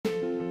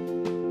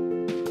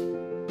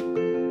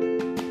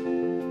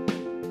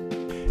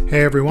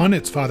Hey everyone,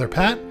 it's Father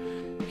Pat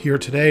here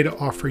today to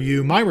offer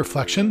you my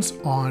reflections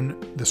on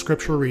the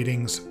scripture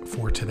readings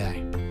for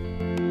today.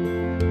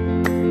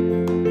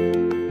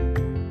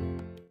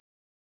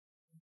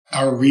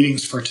 Our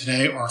readings for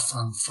today are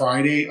from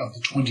Friday of the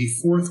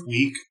 24th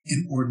week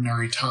in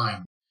Ordinary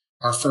Time.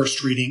 Our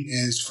first reading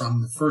is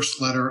from the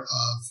first letter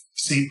of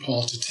St.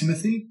 Paul to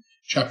Timothy,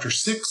 chapter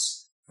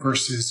 6,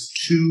 verses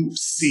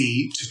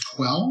 2c to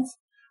 12.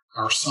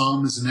 Our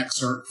psalm is an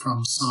excerpt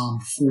from Psalm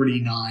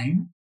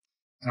 49.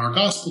 And our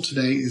gospel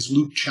today is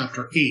Luke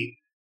chapter 8,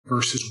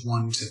 verses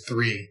 1 to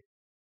 3.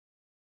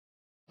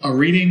 A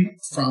reading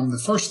from the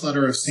first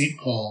letter of St.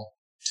 Paul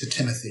to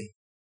Timothy.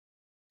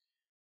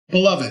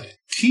 Beloved,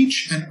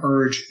 teach and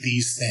urge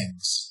these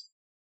things.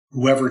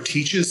 Whoever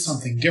teaches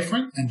something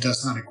different and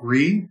does not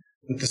agree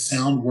with the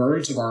sound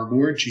words of our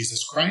Lord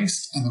Jesus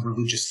Christ and the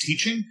religious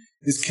teaching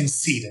is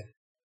conceited,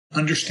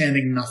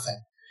 understanding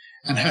nothing,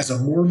 and has a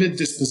morbid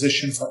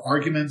disposition for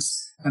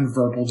arguments and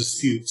verbal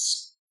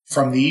disputes.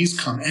 From these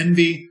come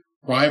envy,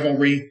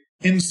 rivalry,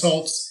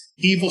 insults,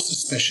 evil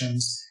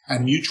suspicions,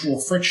 and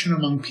mutual friction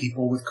among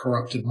people with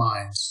corrupted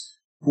minds,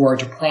 who are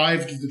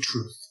deprived of the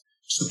truth,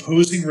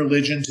 supposing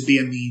religion to be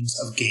a means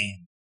of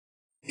gain.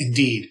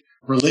 Indeed,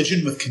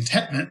 religion with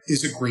contentment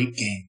is a great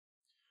gain.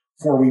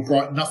 For we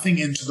brought nothing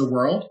into the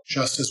world,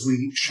 just as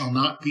we shall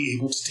not be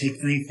able to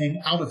take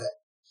anything out of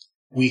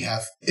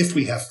it. If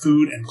we have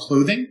food and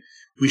clothing,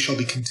 we shall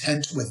be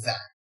content with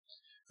that.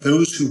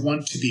 Those who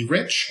want to be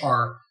rich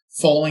are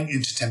falling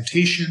into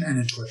temptation and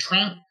into a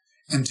trap,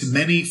 and to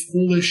many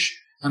foolish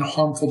and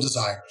harmful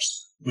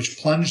desires, which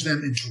plunge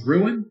them into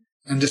ruin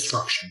and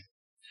destruction.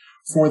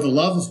 For the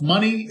love of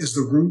money is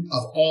the root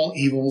of all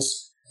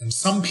evils, and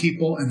some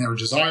people, in their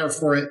desire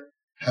for it,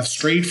 have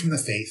strayed from the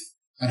faith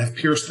and have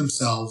pierced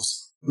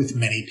themselves with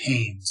many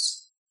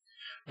pains.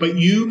 But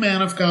you,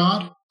 man of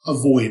God,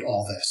 avoid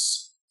all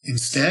this.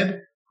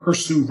 Instead,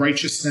 pursue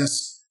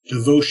righteousness,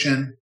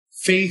 devotion,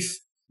 faith,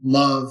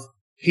 love,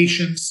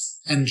 patience,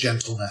 and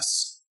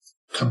gentleness.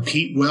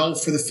 Compete well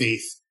for the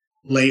faith.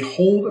 Lay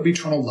hold of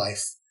eternal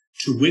life,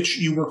 to which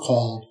you were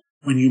called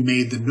when you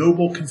made the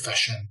noble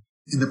confession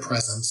in the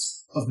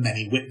presence of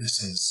many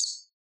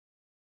witnesses.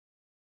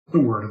 The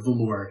word of the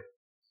Lord.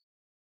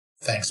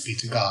 Thanks be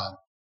to God.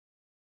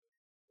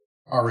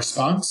 Our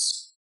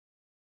response: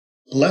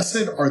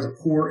 Blessed are the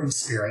poor in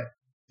spirit,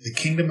 the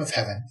kingdom of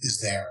heaven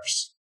is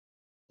theirs.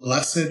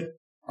 Blessed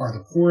are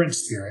the poor in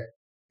spirit,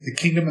 the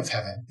kingdom of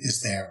heaven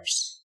is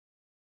theirs.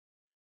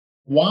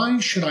 Why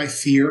should I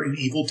fear in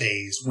evil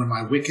days when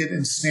my wicked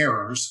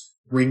ensnarers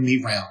ring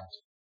me round?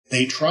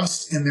 They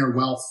trust in their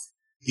wealth.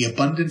 The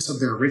abundance of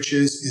their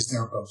riches is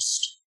their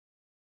boast.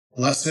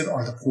 Blessed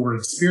are the poor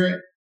in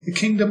spirit. The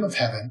kingdom of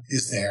heaven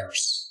is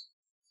theirs.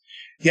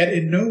 Yet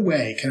in no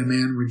way can a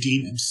man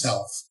redeem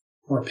himself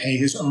or pay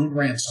his own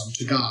ransom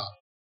to God.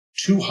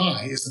 Too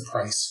high is the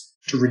price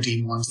to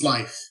redeem one's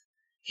life.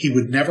 He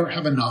would never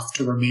have enough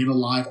to remain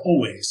alive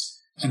always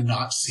and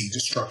not see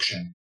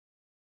destruction.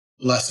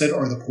 Blessed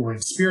are the poor in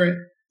spirit,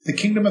 the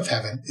kingdom of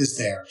heaven is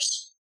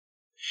theirs.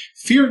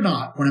 Fear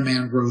not when a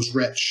man grows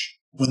rich,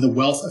 when the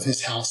wealth of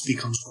his house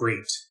becomes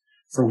great,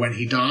 for when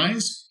he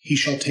dies, he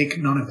shall take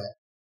none of it.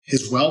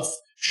 His wealth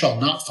shall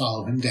not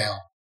follow him down.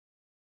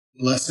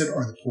 Blessed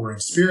are the poor in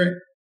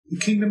spirit, the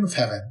kingdom of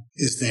heaven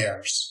is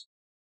theirs.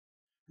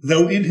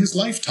 Though in his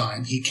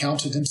lifetime he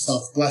counted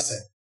himself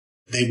blessed,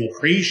 they will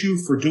praise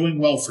you for doing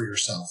well for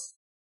yourself.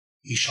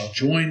 He shall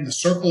join the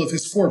circle of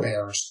his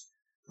forebears,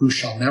 who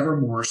shall never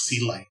more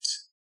see light.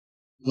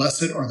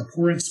 Blessed are the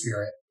poor in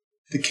spirit,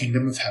 the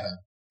kingdom of heaven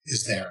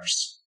is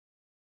theirs.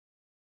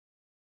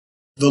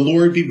 The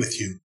Lord be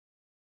with you.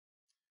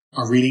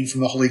 A reading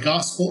from the Holy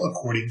Gospel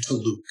according to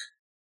Luke.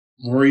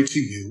 Glory to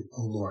you,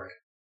 O Lord.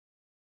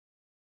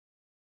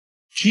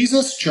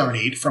 Jesus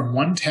journeyed from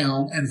one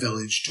town and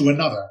village to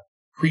another,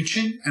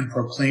 preaching and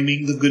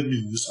proclaiming the good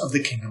news of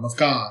the kingdom of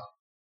God.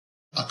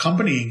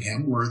 Accompanying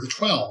him were the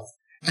 12,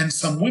 and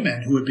some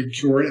women who had been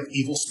cured of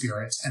evil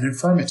spirits and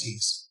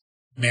infirmities.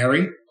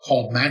 Mary,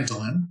 called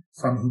Magdalene,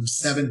 from whom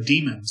 7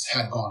 demons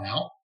had gone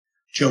out,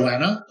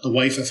 Joanna, the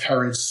wife of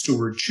Herod's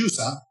steward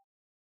Chuza,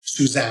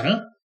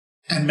 Susanna,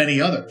 and many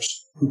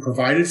others who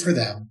provided for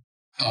them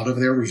out of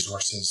their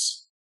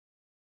resources.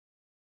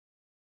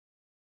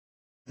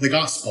 The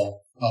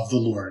Gospel of the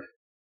Lord.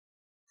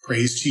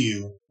 Praise to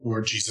you,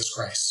 Lord Jesus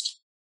Christ.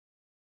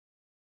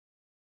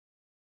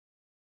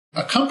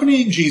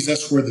 Accompanying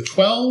Jesus were the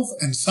 12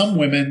 and some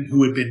women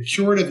who had been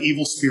cured of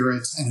evil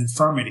spirits and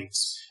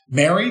infirmities.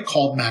 Mary,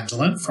 called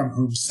Magdalene, from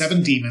whom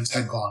 7 demons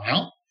had gone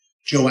out,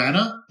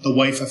 Joanna, the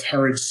wife of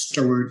Herod's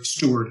steward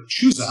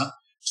Chuza,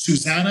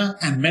 Susanna,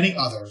 and many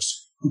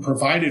others who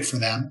provided for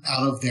them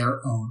out of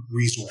their own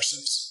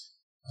resources.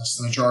 That's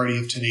the majority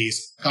of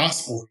today's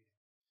gospel.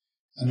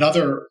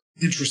 Another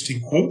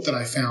interesting quote that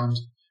I found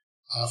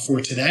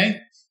for today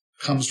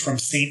comes from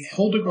St.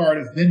 Hildegard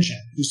of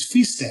Bingen, whose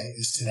feast day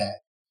is today.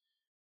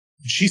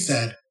 She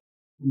said,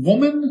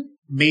 "Woman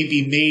may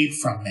be made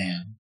from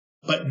man,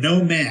 but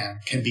no man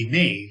can be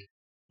made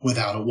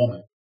without a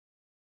woman."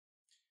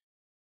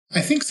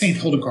 I think St.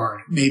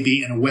 Hildegard may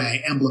be, in a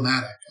way,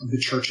 emblematic of the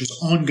Church's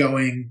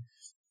ongoing,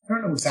 I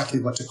don't know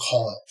exactly what to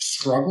call it,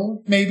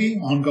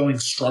 ongoing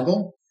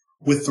struggle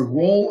with the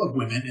role of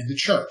women in the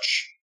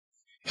Church.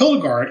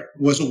 Hildegard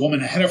was a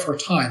woman ahead of her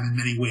time in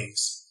many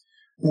ways.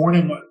 Born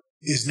in what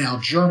is now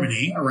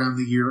Germany around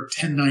the year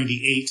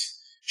 1098,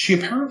 she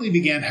apparently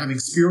began having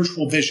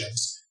spiritual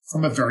visions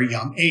from a very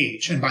young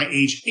age, and by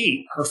age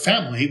 8, her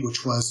family,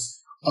 which was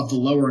of the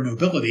lower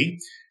nobility,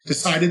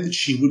 decided that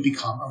she would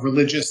become a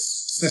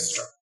religious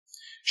sister.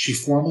 She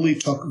formally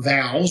took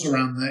vows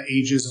around the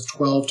ages of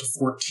 12 to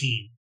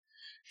 14.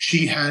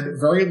 She had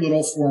very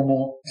little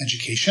formal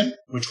education,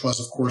 which was,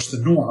 of course, the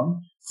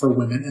norm for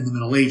women in the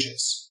Middle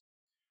Ages.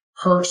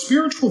 Her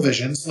spiritual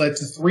visions led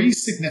to 3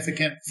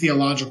 significant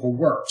theological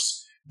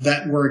works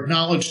that were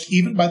acknowledged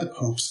even by the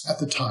popes at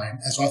the time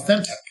as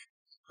authentic.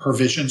 Her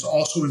visions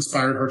also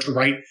inspired her to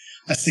write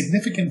a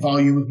significant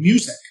volume of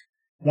music,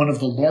 one of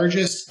the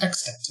largest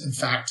extant, in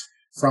fact,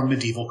 from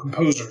medieval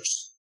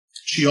composers.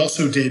 She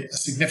also did a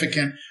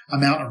significant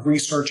amount of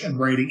research and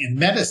writing in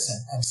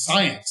medicine and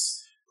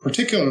science,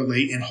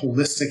 particularly in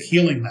holistic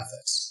healing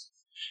methods.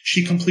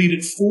 She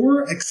completed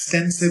 4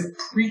 extensive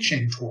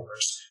preaching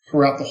tours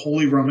throughout the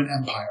Holy Roman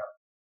Empire.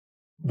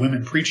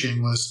 Women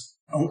preaching was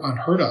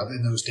unheard of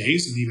in those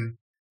days, and even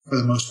for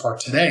the most part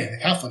today in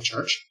the Catholic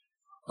Church,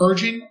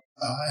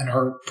 and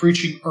her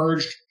preaching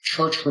urged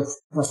church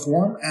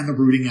reform and the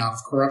rooting out of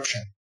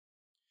corruption.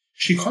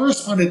 She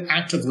corresponded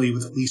actively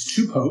with at least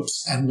 2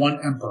 popes and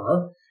 1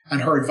 emperor,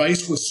 and her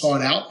advice was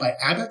sought out by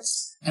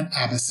abbots and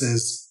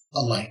abbesses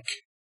alike.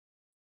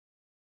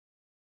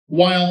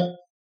 While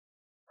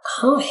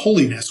her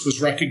holiness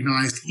was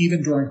recognized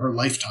even during her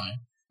lifetime,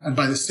 and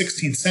by the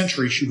 16th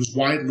century she was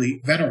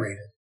widely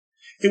venerated,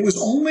 it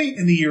was only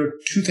in the year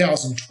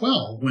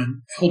 2012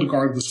 when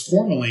Hildegard was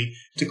formally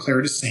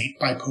declared a saint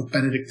by Pope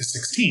Benedict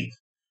XVI,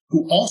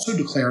 who also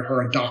declared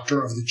her a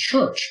doctor of the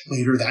Church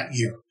later that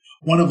year,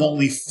 one of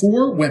only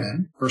 4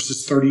 women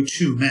versus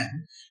 32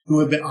 men who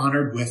have been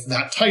honored with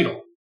that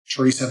title.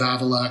 Teresa of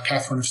Avila,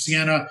 Catherine of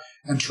Siena,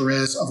 and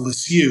Therese of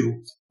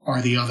Lisieux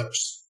are the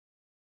others.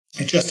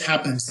 It just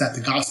happens that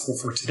the Gospel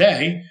for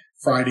today,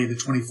 Friday the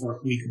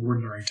 24th week of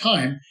Ordinary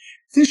Time,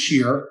 this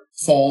year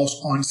falls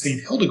on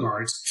St.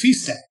 Hildegard's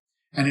feast day,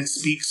 and it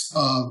speaks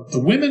of the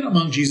women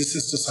among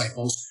Jesus'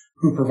 disciples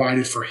who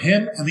provided for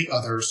him and the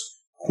others,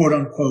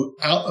 quote-unquote,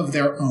 out of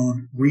their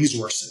own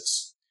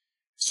resources.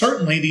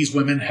 Certainly, these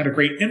women had a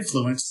great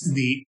influence in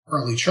the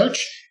early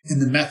church in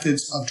the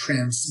methods of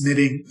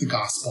transmitting the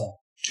gospel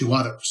to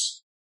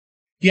others.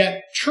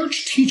 Yet,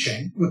 church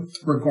teaching with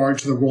regard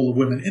to the role of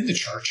women in the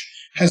church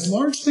has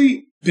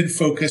largely been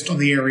focused on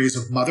the areas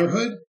of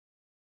motherhood,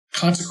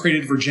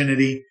 consecrated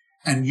virginity,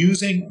 and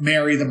using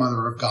Mary, the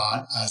Mother of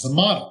God, as a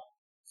model.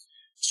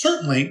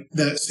 Certainly,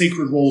 the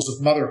sacred roles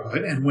of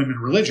motherhood and women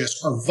religious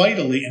are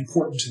vitally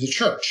important to the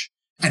church,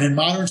 and in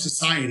modern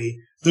society,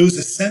 those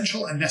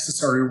essential and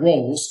necessary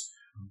roles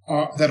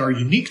that are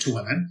unique to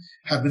women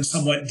have been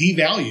somewhat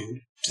devalued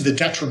to the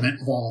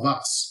detriment of all of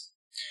us.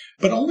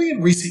 But only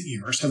in recent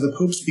years have the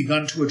popes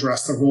begun to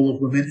address the role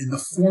of women in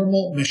the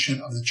formal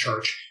mission of the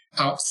church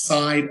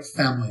outside of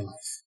family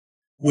life.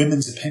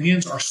 Women's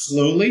opinions are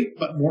slowly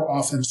but more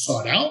often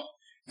sought out,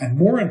 and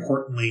more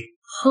importantly,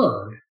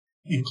 heard,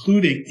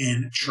 including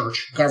in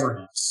church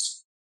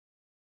governance.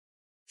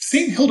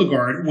 St.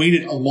 Hildegard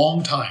waited a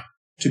long time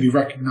to be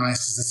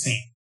recognized as a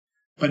saint,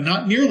 but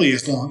not nearly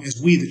as long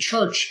as we, the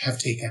church, have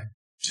taken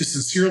to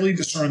sincerely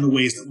discern the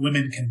ways that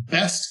women can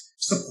best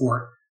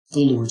support the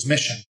Lord's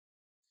mission.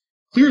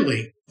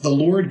 Clearly, the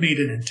Lord made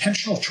an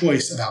intentional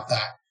choice about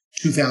that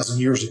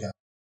 2,000 years ago.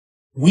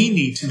 We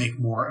need to make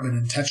more of an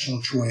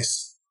intentional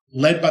choice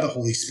led by the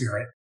Holy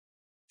Spirit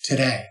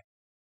today.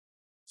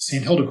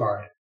 St.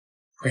 Hildegard,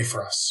 pray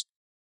for us.